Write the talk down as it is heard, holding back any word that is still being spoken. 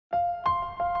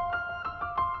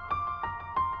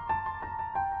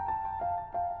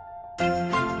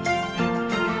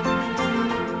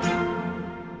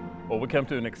we come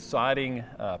to an exciting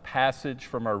passage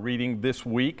from our reading this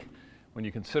week. When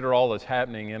you consider all that's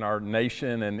happening in our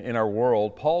nation and in our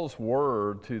world, Paul's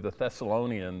word to the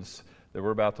Thessalonians that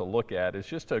we're about to look at is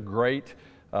just a great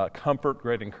comfort,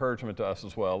 great encouragement to us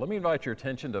as well. Let me invite your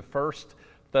attention to 1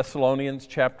 Thessalonians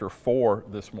chapter 4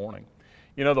 this morning.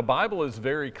 You know, the Bible is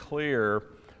very clear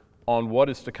on what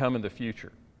is to come in the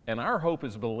future. And our hope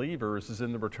as believers is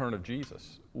in the return of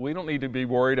Jesus. We don't need to be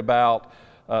worried about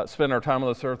spend our time on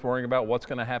this earth worrying about what's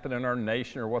going to happen in our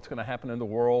nation or what's going to happen in the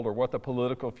world or what the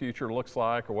political future looks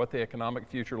like or what the economic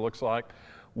future looks like.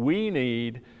 We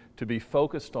need to be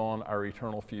focused on our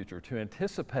eternal future, to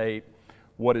anticipate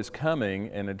what is coming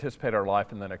and anticipate our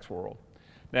life in the next world.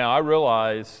 Now, I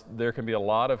realize there can be a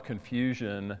lot of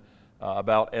confusion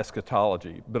about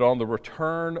eschatology, but on the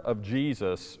return of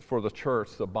Jesus for the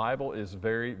church, the Bible is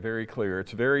very, very clear.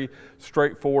 It's very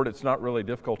straightforward. It's not really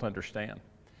difficult to understand.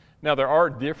 Now, there are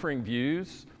differing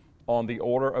views on the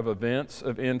order of events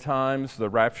of end times, the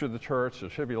rapture of the church, the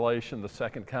tribulation, the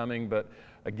second coming, but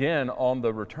again, on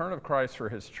the return of Christ for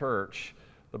his church,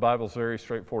 the Bible is very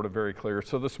straightforward and very clear.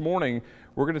 So this morning,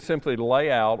 we're going to simply lay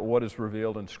out what is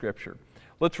revealed in Scripture.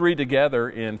 Let's read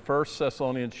together in 1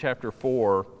 Thessalonians chapter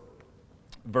 4,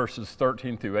 verses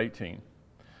 13 through 18.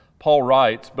 Paul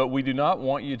writes, "But we do not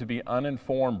want you to be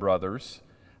uninformed, brothers,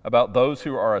 about those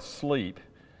who are asleep,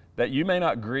 that you may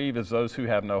not grieve as those who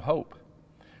have no hope.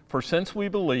 For since we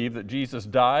believe that Jesus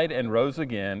died and rose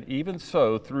again, even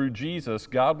so, through Jesus,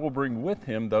 God will bring with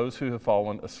him those who have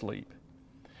fallen asleep.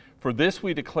 For this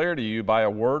we declare to you by a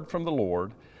word from the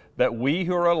Lord, that we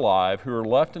who are alive, who are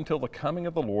left until the coming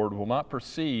of the Lord, will not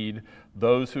precede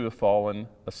those who have fallen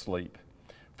asleep.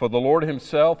 For the Lord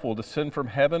himself will descend from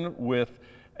heaven with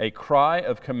a cry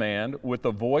of command, with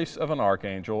the voice of an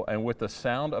archangel, and with the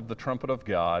sound of the trumpet of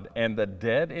God, and the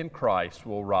dead in Christ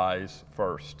will rise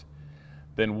first.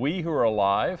 Then we who are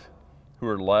alive, who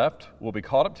are left, will be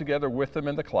caught up together with them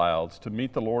in the clouds to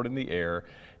meet the Lord in the air,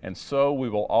 and so we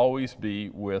will always be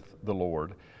with the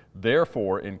Lord.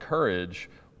 Therefore, encourage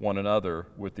one another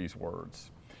with these words."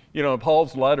 You know, in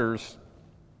Paul's letters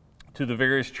to the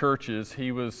various churches,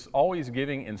 he was always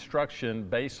giving instruction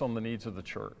based on the needs of the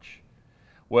church.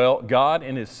 Well, God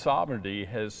in his sovereignty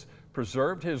has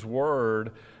preserved his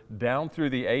word down through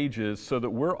the ages so that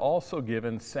we're also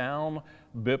given sound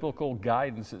biblical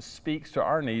guidance that speaks to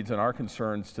our needs and our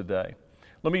concerns today.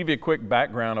 Let me give you a quick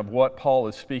background of what Paul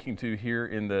is speaking to here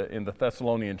in the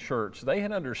Thessalonian church. They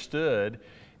had understood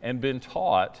and been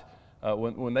taught,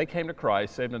 when they came to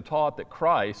Christ, they'd been taught that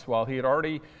Christ, while he had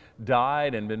already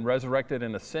died and been resurrected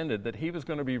and ascended, that he was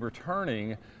going to be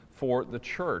returning for the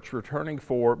church, returning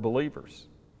for believers.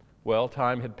 Well,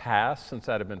 time had passed since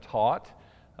that had been taught.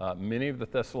 Many of the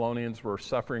Thessalonians were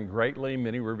suffering greatly.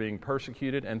 Many were being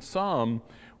persecuted, and some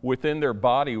within their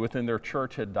body, within their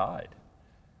church, had died.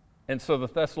 And so the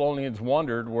Thessalonians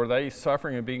wondered, were they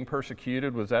suffering and being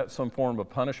persecuted? Was that some form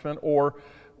of punishment? Or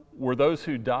were those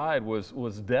who died,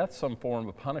 was death some form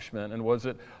of punishment? And was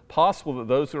it possible that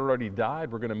those who already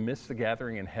died were going to miss the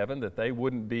gathering in heaven, that they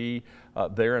wouldn't be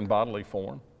there in bodily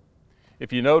form?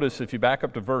 If you notice, if you back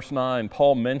up to verse 9,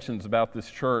 Paul mentions about this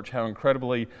church how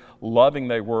incredibly loving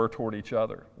they were toward each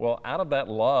other. Well, out of that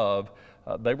love,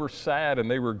 they were sad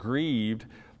and they were grieved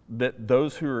that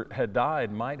those who had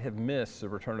died might have missed the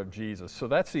return of Jesus. So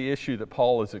that's the issue that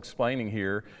Paul is explaining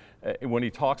here when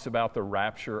he talks about the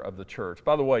rapture of the church.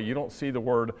 By the way, you don't see the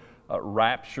word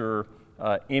rapture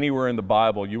anywhere in the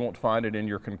Bible. You won't find it in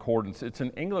your concordance. It's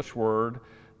an English word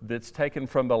that's taken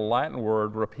from the Latin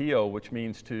word rapio, which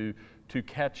means to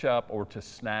catch up or to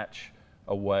snatch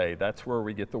away. That's where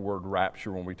we get the word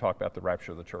rapture when we talk about the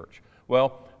rapture of the church.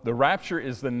 Well, the rapture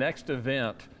is the next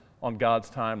event on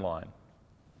God's timeline.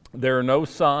 There are no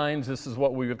signs. This is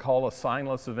what we would call a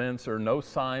signless event. There are no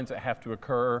signs that have to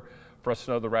occur for us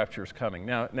to know the rapture is coming.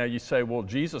 Now you say, well,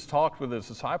 Jesus talked with his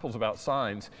disciples about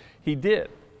signs. He did.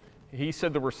 He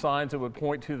said there were signs that would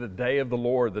point to the day of the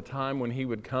Lord, the time when he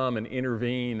would come and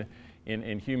intervene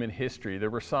in human history. There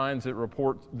were signs that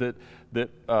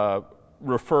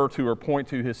refer to or point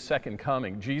to his second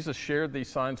coming. Jesus shared these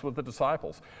signs with the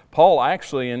disciples. Paul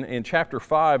actually in chapter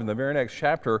 5, in the very next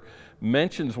chapter,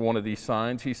 mentions one of these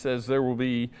signs. He says there will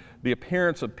be the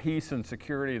appearance of peace and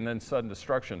security and then sudden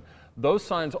destruction. Those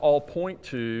signs all point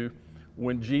to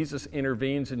when Jesus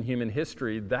intervenes in human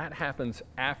history. That happens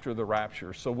after the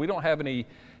rapture. So we don't have any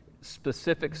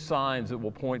specific signs that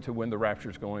will point to when the rapture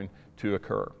is going to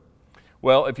occur.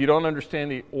 Well, if you don't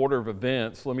understand the order of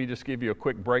events, let me just give you a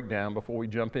quick breakdown before we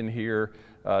jump in here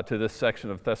to this section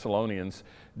of Thessalonians.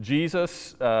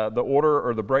 Jesus, the order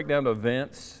or the breakdown of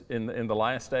events in the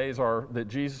last days are that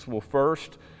Jesus will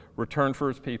first return for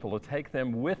his people, to take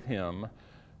them with him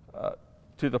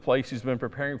to the place he's been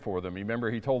preparing for them.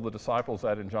 Remember, he told the disciples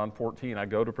that in John 14, I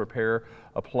go to prepare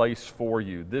a place for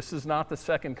you. This is not the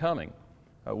second coming.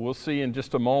 We'll see in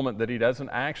just a moment that he doesn't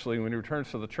actually, when he returns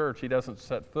to the church, he doesn't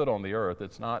set foot on the earth.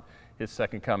 It's not his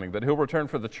second coming. But he'll return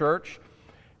for the church.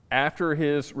 After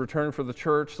his return for the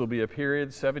church, there'll be a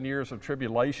period, 7 years of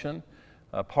tribulation.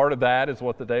 Part of that is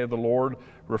what the day of the Lord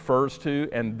refers to.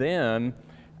 And then,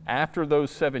 after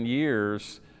those 7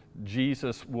 years,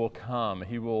 Jesus will come.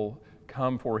 He will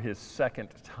come for his second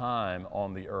time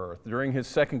on the earth. During his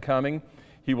second coming,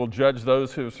 he will judge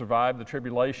those who have survived the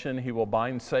tribulation. He will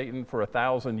bind Satan for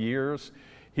 1,000 years.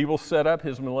 He will set up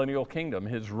his millennial kingdom,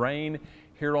 his reign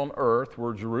here on earth,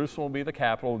 where Jerusalem will be the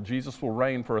capital. Jesus will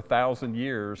reign for 1,000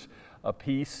 years of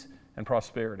peace and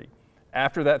prosperity.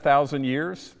 After that 1,000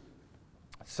 years,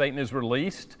 Satan is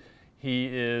released. He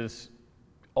is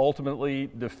ultimately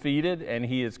defeated, and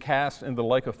he is cast into the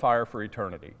lake of fire for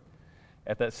eternity.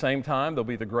 At that same time, there'll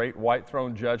be the great white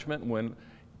throne judgment when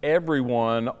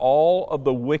everyone, all of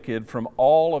the wicked from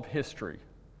all of history,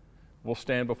 will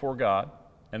stand before God,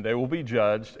 and they will be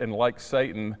judged, and like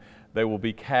Satan, they will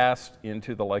be cast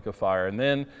into the lake of fire. And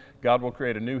then God will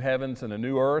create a new heavens and a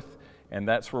new earth, and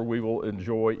that's where we will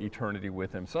enjoy eternity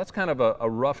with him. So that's kind of a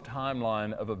rough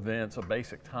timeline of events, a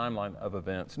basic timeline of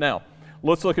events. Now,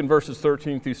 let's look in verses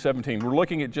 13 through 17. We're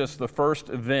looking at just the first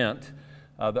event.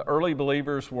 The early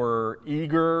believers were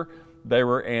eager. They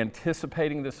were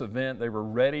anticipating this event. They were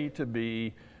ready to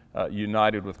be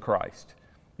united with Christ.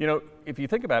 You know, if you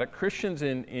think about it, Christians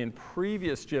in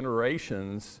previous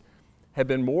generations have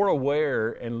been more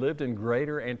aware and lived in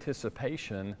greater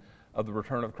anticipation of the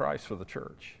return of Christ for the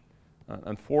church.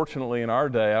 Unfortunately, in our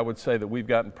day, I would say that we've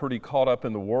gotten pretty caught up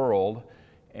in the world,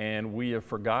 and we have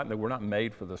forgotten that we're not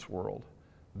made for this world.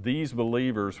 These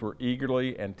believers were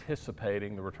eagerly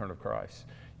anticipating the return of Christ.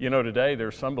 You know, today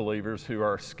there's some believers who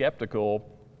are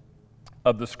skeptical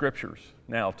of the Scriptures.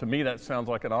 Now, to me, that sounds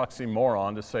like an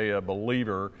oxymoron to say a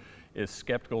believer is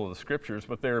skeptical of the Scriptures,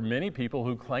 but there are many people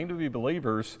who claim to be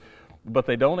believers, but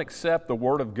they don't accept the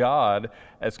Word of God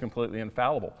as completely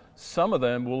infallible. Some of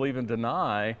them will even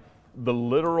deny the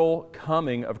literal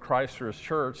coming of Christ for his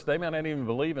church. They may not even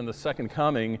believe in the second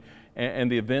coming and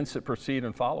the events that precede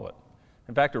and follow it.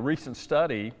 In fact, a recent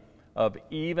study of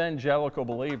evangelical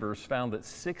believers found that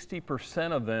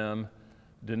 60% of them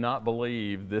do not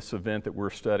believe this event that we're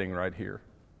studying right here.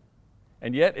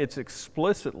 And yet it's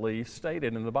explicitly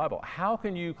stated in the Bible. How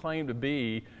can you claim to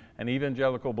be an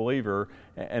evangelical believer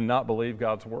and not believe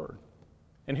God's Word?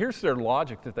 And here's their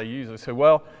logic that they use. They say,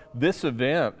 well, this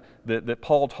event that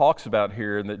Paul talks about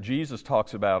here and that Jesus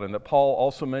talks about and that Paul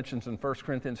also mentions in 1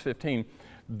 Corinthians 15,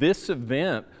 this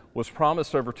event was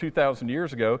promised over 2,000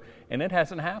 years ago, and it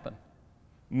hasn't happened.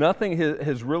 Nothing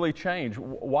has really changed.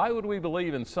 Why would we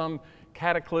believe in some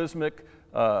cataclysmic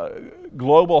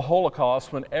global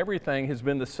holocaust when everything has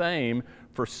been the same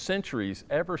for centuries,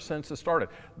 ever since it started?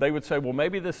 They would say, well,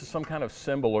 maybe this is some kind of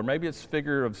symbol, or maybe it's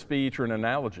figure of speech or an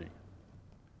analogy.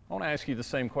 I want to ask you the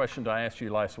same question that I asked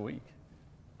you last week.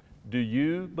 Do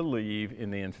you believe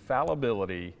in the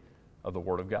infallibility of the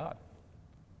Word of God?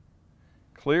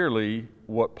 Clearly,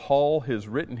 what Paul has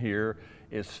written here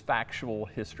is factual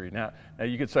history. Now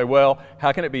you could say, well,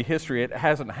 how can it be history? It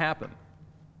hasn't happened.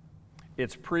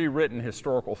 It's pre-written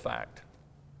historical fact.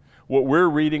 What we're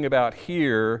reading about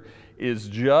here is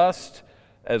just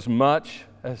as much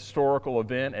a historical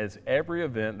event as every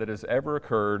event that has ever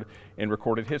occurred in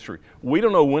recorded history. We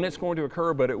don't know when it's going to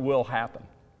occur, but it will happen.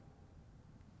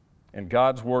 And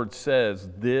God's Word says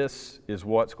this is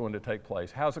what's going to take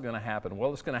place. How's it going to happen?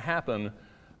 Well, it's going to happen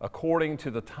according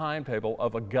to the timetable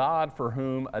of a God for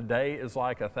whom a day is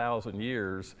like 1,000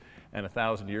 years, and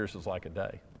 1,000 years is like a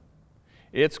day.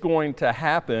 It's going to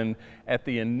happen at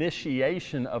the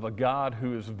initiation of a God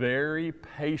who is very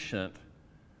patient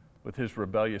with his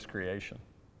rebellious creation.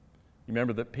 You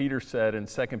remember that Peter said in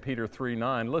 2 Peter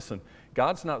 3:9, listen,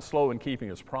 God's not slow in keeping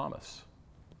his promise,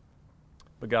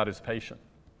 but God is patient.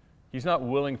 He's not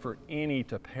willing for any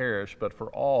to perish, but for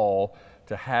all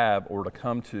to have or to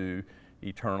come to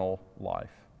eternal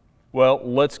life. Well,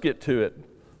 let's get to it.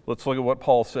 Let's look at what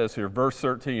Paul says here. Verse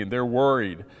 13, they're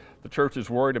worried. The church is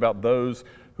worried about those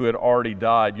who had already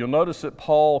died. You'll notice that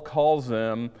Paul calls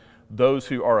them those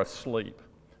who are asleep.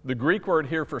 The Greek word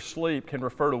here for sleep can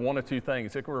refer to one of two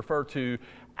things. It can refer to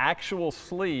actual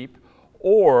sleep,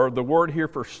 or the word here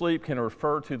for sleep can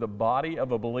refer to the body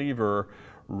of a believer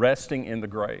resting in the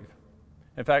grave.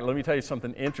 In fact, let me tell you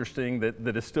something interesting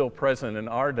that is still present in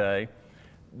our day.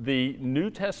 The New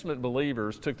Testament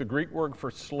believers took the Greek word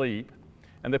for sleep,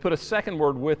 and they put a second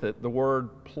word with it, the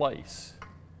word place.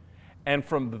 And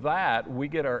from that, we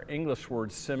get our English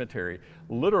word cemetery.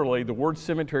 Literally, the word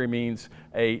cemetery means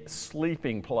a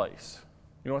sleeping place.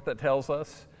 You know what that tells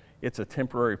us? It's a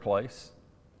temporary place.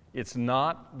 It's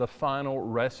not the final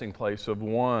resting place of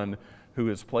one who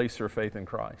has placed their faith in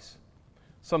Christ.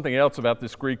 Something else about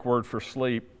this Greek word for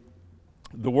sleep,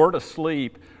 the word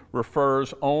asleep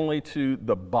refers only to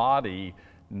the body,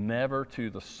 never to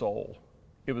the soul.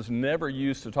 It was never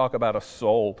used to talk about a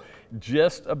soul,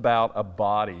 just about a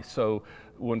body. So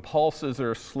when Paul says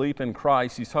they're asleep in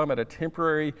Christ, he's talking about a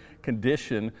temporary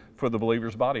condition for the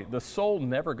believer's body. The soul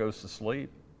never goes to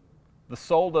sleep. The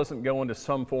soul doesn't go into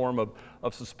some form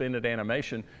of suspended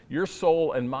animation. Your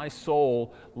soul and my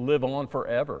soul live on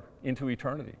forever into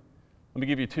eternity. Let me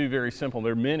give you two very simple,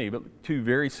 there are many, but two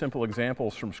very simple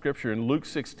examples from Scripture. In Luke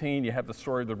 16, you have the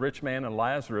story of the rich man and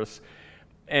Lazarus.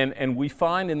 And we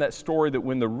find in that story that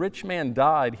when the rich man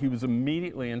died, he was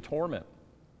immediately in torment.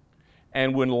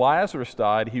 And when Lazarus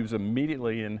died, he was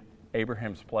immediately in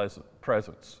Abraham's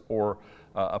presence, or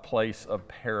a place of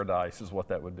paradise is what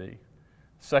that would be.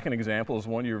 Second example is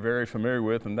one you're very familiar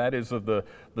with, and that is of the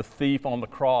thief on the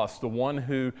cross, the one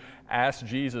who asked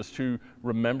Jesus to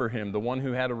remember him, the one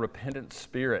who had a repentant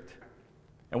spirit.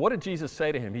 And what did Jesus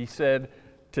say to him? He said,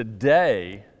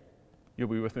 "Today you'll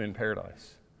be with me in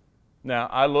paradise." Now,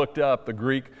 I looked up the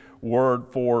Greek word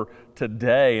for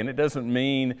today, and it doesn't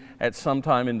mean at some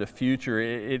time in the future.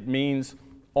 It means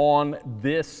on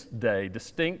this day,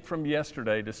 distinct from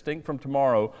yesterday, distinct from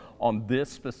tomorrow, on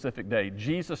this specific day.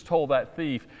 Jesus told that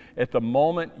thief, at the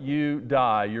moment you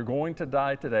die, you're going to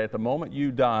die today, at the moment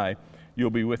you die, you'll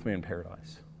be with me in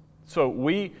paradise. So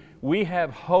we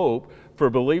have hope for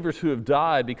believers who have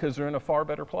died because they're in a far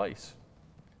better place.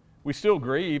 We still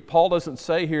grieve. Paul doesn't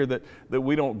say here that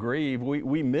we don't grieve.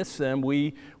 We miss them.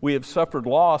 We have suffered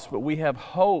loss, but we have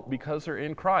hope because they're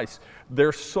in Christ.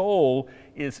 Their soul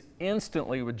is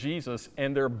instantly with Jesus,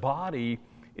 and their body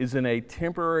is in a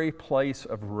temporary place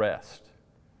of rest.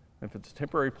 If it's a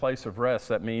temporary place of rest,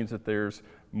 that means that there's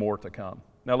more to come.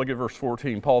 Now look at verse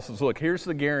 14. Paul says, look, here's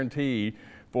the guarantee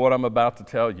for what I'm about to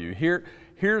tell you.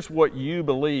 Here's what you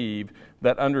believe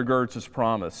that undergirds his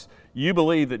promise. You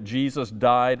believe that Jesus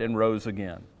died and rose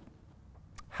again.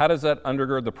 How does that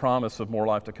undergird the promise of more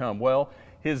life to come? Well,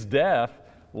 his death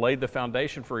laid the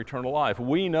foundation for eternal life.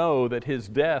 We know that his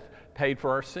death paid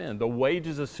for our sin. The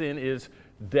wages of sin is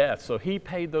death. So he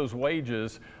paid those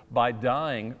wages by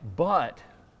dying, but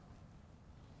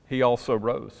he also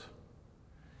rose.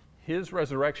 His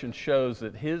resurrection shows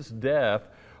that his death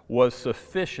was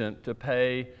sufficient to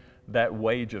pay that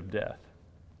wage of death.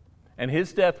 And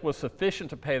his death was sufficient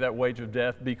to pay that wage of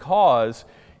death because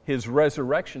his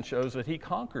resurrection shows that he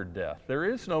conquered death. There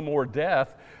is no more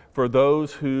death for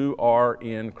those who are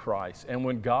in Christ. And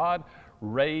when God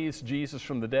raised Jesus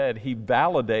from the dead, he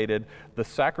validated the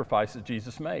sacrifice that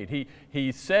Jesus made.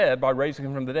 He said, by raising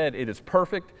him from the dead, it is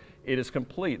perfect, it is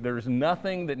complete. There's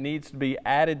nothing that needs to be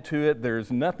added to it.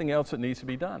 There's nothing else that needs to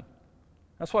be done.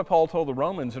 That's why Paul told the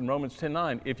Romans in Romans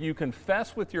 10:9, if you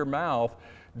confess with your mouth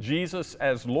Jesus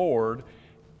as Lord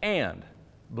and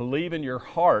believe in your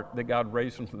heart that God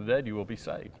raised him from the dead, you will be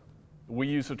saved. We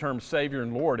use the term Savior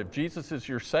and Lord. If Jesus is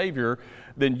your Savior,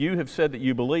 then you have said that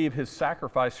you believe his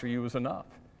sacrifice for you is enough.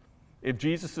 If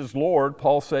Jesus is Lord,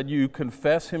 Paul said you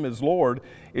confess him as Lord,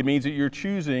 it means that you're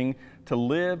choosing to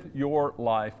live your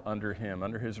life under him,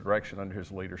 under his direction, under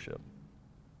his leadership.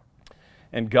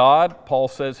 And God, Paul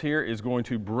says here, is going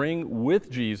to bring with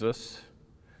Jesus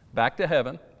back to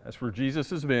heaven. That's where Jesus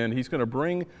has been. He's going to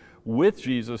bring with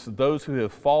Jesus those who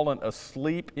have fallen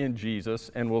asleep in Jesus,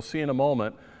 and we'll see in a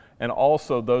moment, and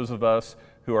also those of us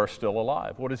who are still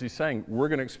alive. What is he saying? We're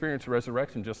going to experience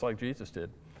resurrection just like Jesus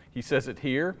did. He says it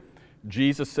here.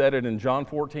 Jesus said it in John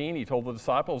 14. He told the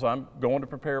disciples, I'm going to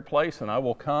prepare a place, and I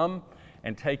will come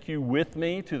and take you with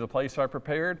me to the place I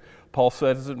prepared. Paul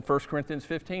says it in 1 Corinthians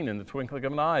 15, in the twinkling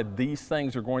of an eye, these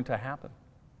things are going to happen.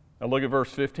 Now look at verse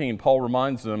 15. Paul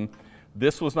reminds them,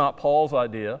 this was not Paul's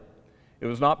idea. It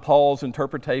was not Paul's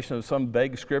interpretation of some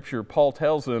vague scripture. Paul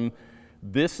tells them,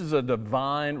 this is a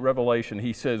divine revelation.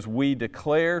 He says, we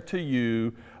declare to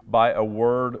you by a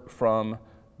word from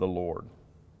the Lord.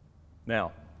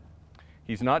 Now,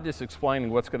 he's not just explaining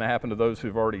what's going to happen to those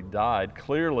who've already died.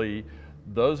 Clearly,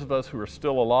 those of us who are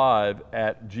still alive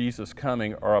at Jesus'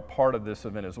 coming are a part of this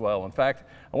event as well. In fact,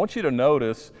 I want you to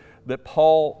notice that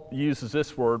Paul uses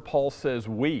this word. Paul says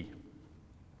we.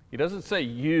 He doesn't say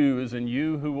you, as in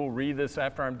you who will read this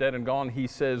after I'm dead and gone. He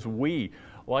says we.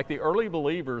 Like the early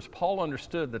believers, Paul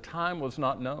understood the time was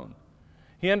not known.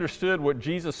 He understood what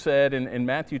Jesus said in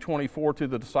Matthew 24 to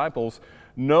the disciples,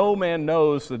 no man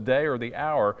knows the day or the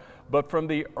hour, but from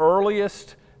the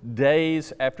earliest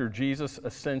days after Jesus'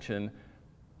 ascension,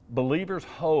 believers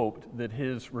hoped that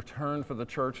his return for the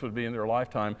church would be in their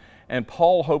lifetime, and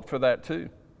Paul hoped for that too.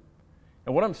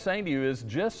 And what I'm saying to you is,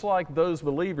 just like those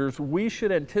believers, we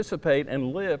should anticipate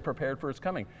and live prepared for his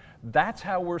coming. That's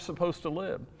how we're supposed to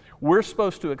live. We're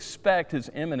supposed to expect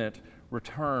his imminent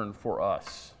return for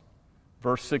us.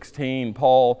 Verse 16,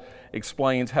 Paul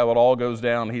explains how it all goes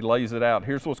down. He lays it out.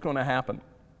 Here's what's going to happen.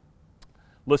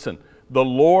 Listen, the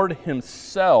Lord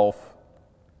himself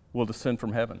will descend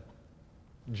from heaven.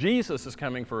 Jesus is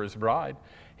coming for his bride.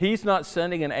 He's not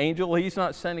sending an angel. He's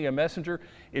not sending a messenger.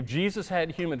 If Jesus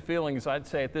had human feelings, I'd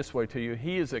say it this way to you.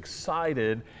 He is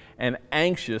excited and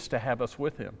anxious to have us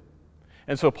with him.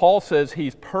 And so Paul says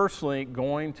he's personally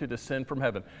going to descend from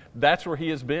heaven. That's where he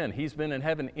has been. He's been in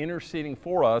heaven interceding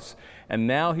for us, and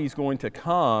now he's going to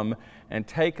come and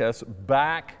take us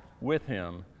back with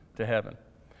him to heaven.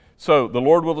 So the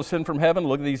Lord will descend from heaven.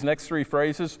 Look at these next three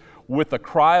phrases. With the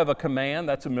cry of a command,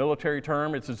 that's a military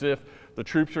term. It's as if the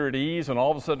troops are at ease and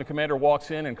all of a sudden the commander walks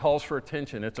in and calls for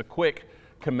attention. It's a quick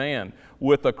command.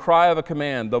 With the cry of a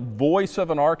command, the voice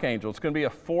of an archangel. It's going to be a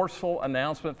forceful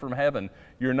announcement from heaven.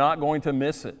 You're not going to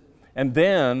miss it. And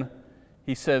then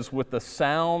he says, with the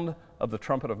sound of the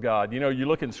trumpet of God. You know, you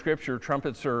look in Scripture,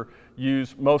 trumpets are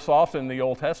used most often in the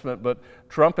Old Testament, but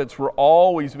trumpets were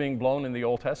always being blown in the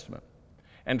Old Testament.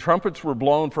 And trumpets were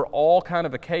blown for all kind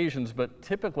of occasions, but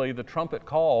typically the trumpet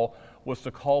call was to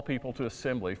call people to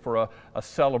assembly for a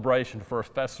celebration, for a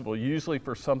festival, usually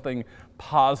for something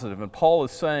positive. And Paul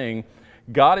is saying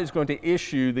God is going to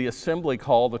issue the assembly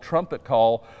call, the trumpet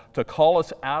call, to call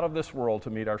us out of this world to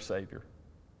meet our Savior.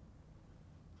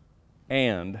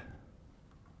 And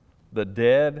the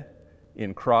dead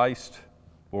in Christ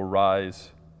will rise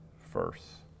first.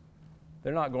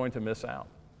 They're not going to miss out.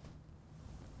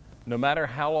 No matter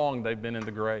how long they've been in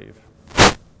the grave,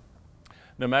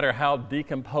 no matter how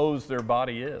decomposed their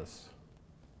body is,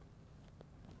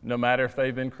 no matter if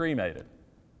they've been cremated.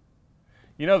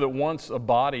 You know that once a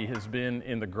body has been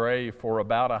in the grave for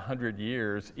about 100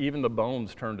 years, even the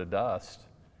bones turn to dust.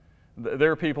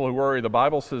 There are people who worry. The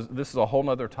Bible says, this is a whole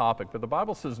other topic, but the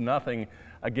Bible says nothing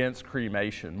against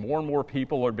cremation. More and more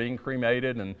people are being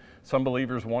cremated, and some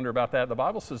believers wonder about that. The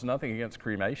Bible says nothing against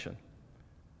cremation.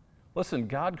 Listen,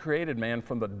 God created man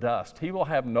from the dust. He will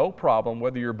have no problem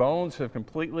whether your bones have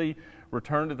completely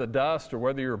returned to the dust or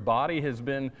whether your body has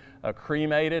been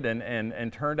cremated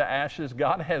and turned to ashes.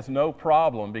 God has no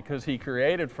problem because he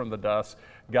created from the dust.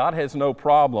 God has no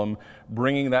problem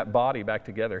bringing that body back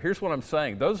together. Here's what I'm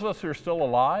saying. Those of us who are still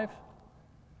alive,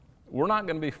 we're not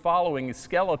going to be following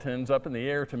skeletons up in the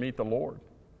air to meet the Lord.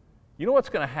 You know what's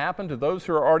going to happen to those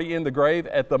who are already in the grave?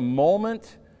 At the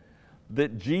moment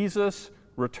that Jesus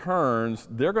returns,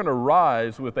 they're going to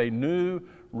rise with a new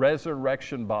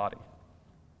resurrection body.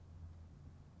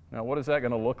 Now, what is that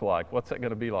going to look like? What's that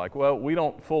going to be like? Well, we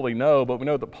don't fully know, but we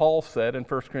know that Paul said in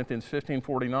 1 Corinthians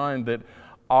 15:49 that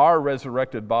our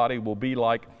resurrected body will be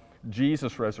like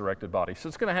Jesus' resurrected body. So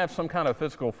it's going to have some kind of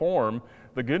physical form.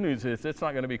 The good news is it's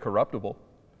not going to be corruptible.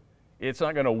 It's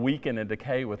not going to weaken and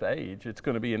decay with age. It's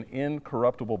going to be an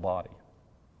incorruptible body.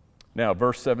 Now,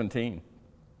 verse 17.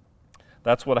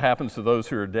 That's what happens to those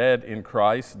who are dead in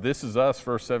Christ. This is us,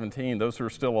 verse 17, those who are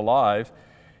still alive.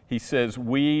 He says,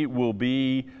 we will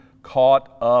be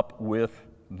caught up with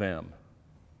them.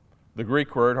 The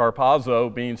Greek word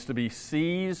harpazo means to be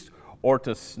seized or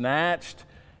to snatched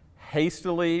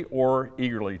hastily or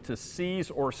eagerly. To seize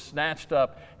or snatched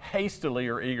up hastily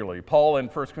or eagerly. Paul in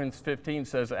 1 Corinthians 15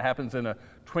 says it happens in a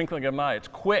twinkling of an eye. It's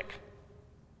quick.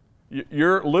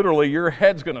 Your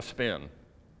head's going to spin.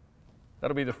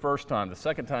 That'll be the first time. The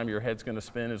second time your head's going to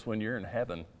spin is when you're in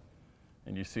heaven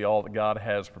and you see all that God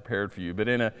has prepared for you. But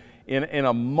in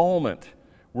a moment,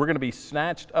 we're going to be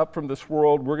snatched up from this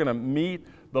world. We're going to meet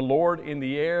the Lord in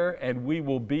the air, and we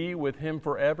will be with him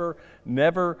forever,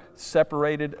 never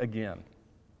separated again.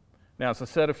 Now, as I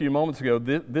said a few moments ago,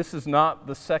 this is not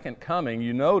the second coming.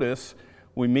 You notice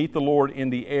we meet the Lord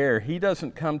in the air. He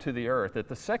doesn't come to the earth. At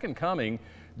the second coming,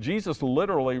 Jesus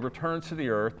literally returns to the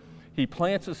earth. He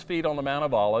plants his feet on the Mount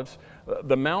of Olives.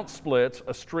 The mount splits,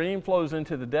 a stream flows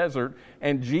into the desert,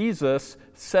 and Jesus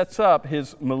sets up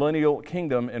his millennial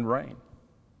kingdom and reign.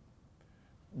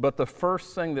 But the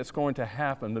first thing that's going to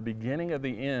happen, the beginning of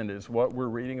the end, is what we're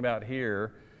reading about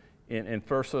here in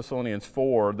 1 Thessalonians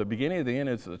 4. The beginning of the end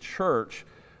is the church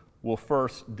will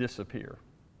first disappear.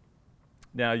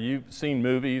 Now, you've seen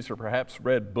movies or perhaps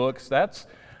read books. That's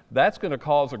going to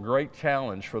cause a great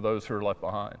challenge for those who are left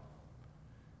behind.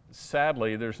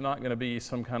 Sadly, there's not going to be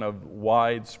some kind of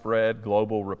widespread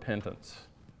global repentance.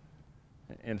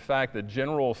 In fact, the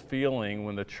general feeling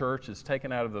when the church is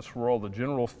taken out of this world, the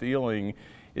general feeling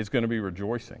is going to be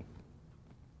rejoicing.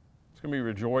 It's going to be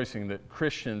rejoicing that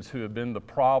Christians who have been the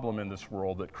problem in this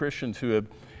world, that Christians who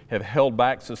have held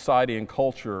back society and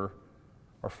culture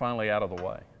are finally out of the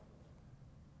way.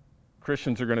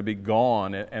 Christians are going to be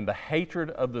gone, and the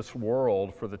hatred of this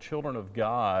world for the children of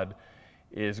God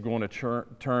is going to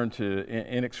turn to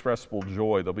inexpressible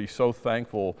joy. They'll be so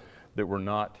thankful that we're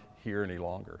not here any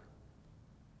longer.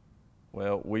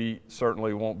 Well, we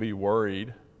certainly won't be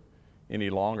worried any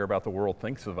longer about the world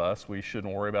thinks of us. We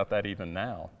shouldn't worry about that even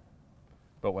now.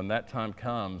 But when that time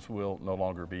comes, we'll no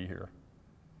longer be here.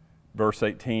 Verse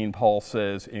 18, Paul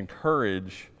says,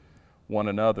 encourage one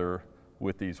another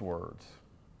with these words.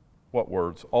 What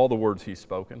words? All the words he's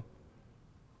spoken.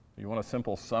 You want a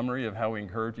simple summary of how we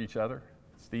encourage each other?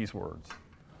 It's these words.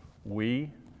 We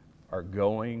are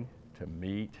going to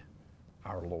meet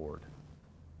our Lord.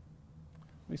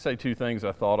 Let me say two things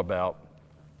I thought about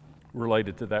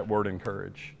related to that word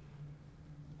encourage.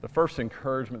 The first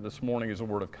encouragement this morning is a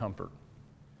word of comfort.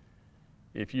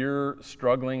 If you're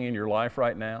struggling in your life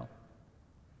right now,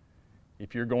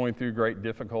 if you're going through great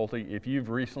difficulty, if you've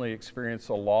recently experienced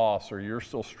a loss or you're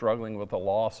still struggling with the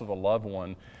loss of a loved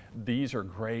one, these are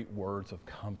great words of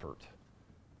comfort.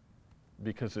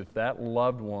 Because if that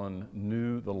loved one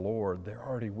knew the Lord, they're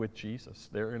already with Jesus.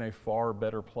 They're in a far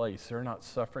better place. They're not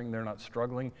suffering, they're not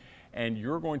struggling, and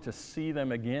you're going to see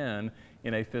them again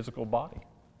in a physical body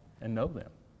and know them.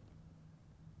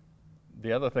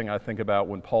 The other thing I think about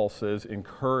when Paul says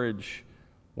encourage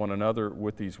one another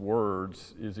with these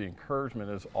words is the encouragement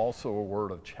is also a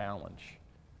word of challenge.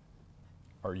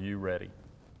 Are you ready?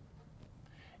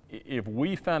 If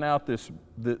we found out this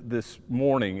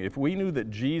morning, if we knew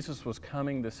that Jesus was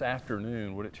coming this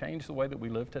afternoon, would it change the way that we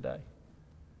live today?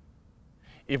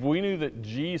 If we knew that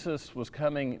Jesus was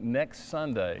coming next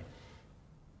Sunday,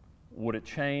 would it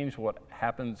change what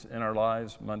happens in our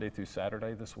lives Monday through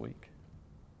Saturday this week?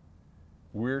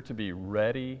 We're to be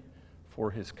ready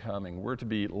for his coming. We're to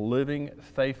be living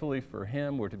faithfully for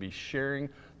him. We're to be sharing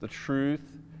the truth.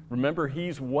 Remember,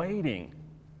 he's waiting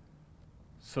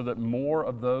so that more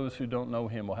of those who don't know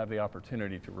him will have the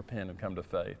opportunity to repent and come to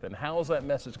faith. And how is that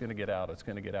message going to get out? It's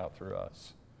going to get out through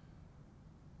us.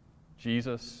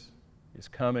 Jesus is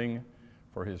coming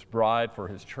for his bride, for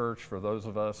his church, for those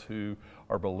of us who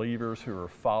are believers, who are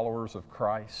followers of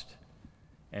Christ.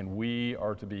 And we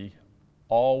are to be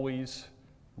always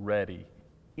ready,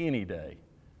 any day,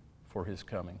 for his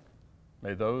coming.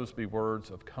 May those be words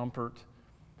of comfort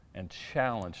and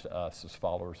challenge to us as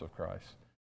followers of Christ.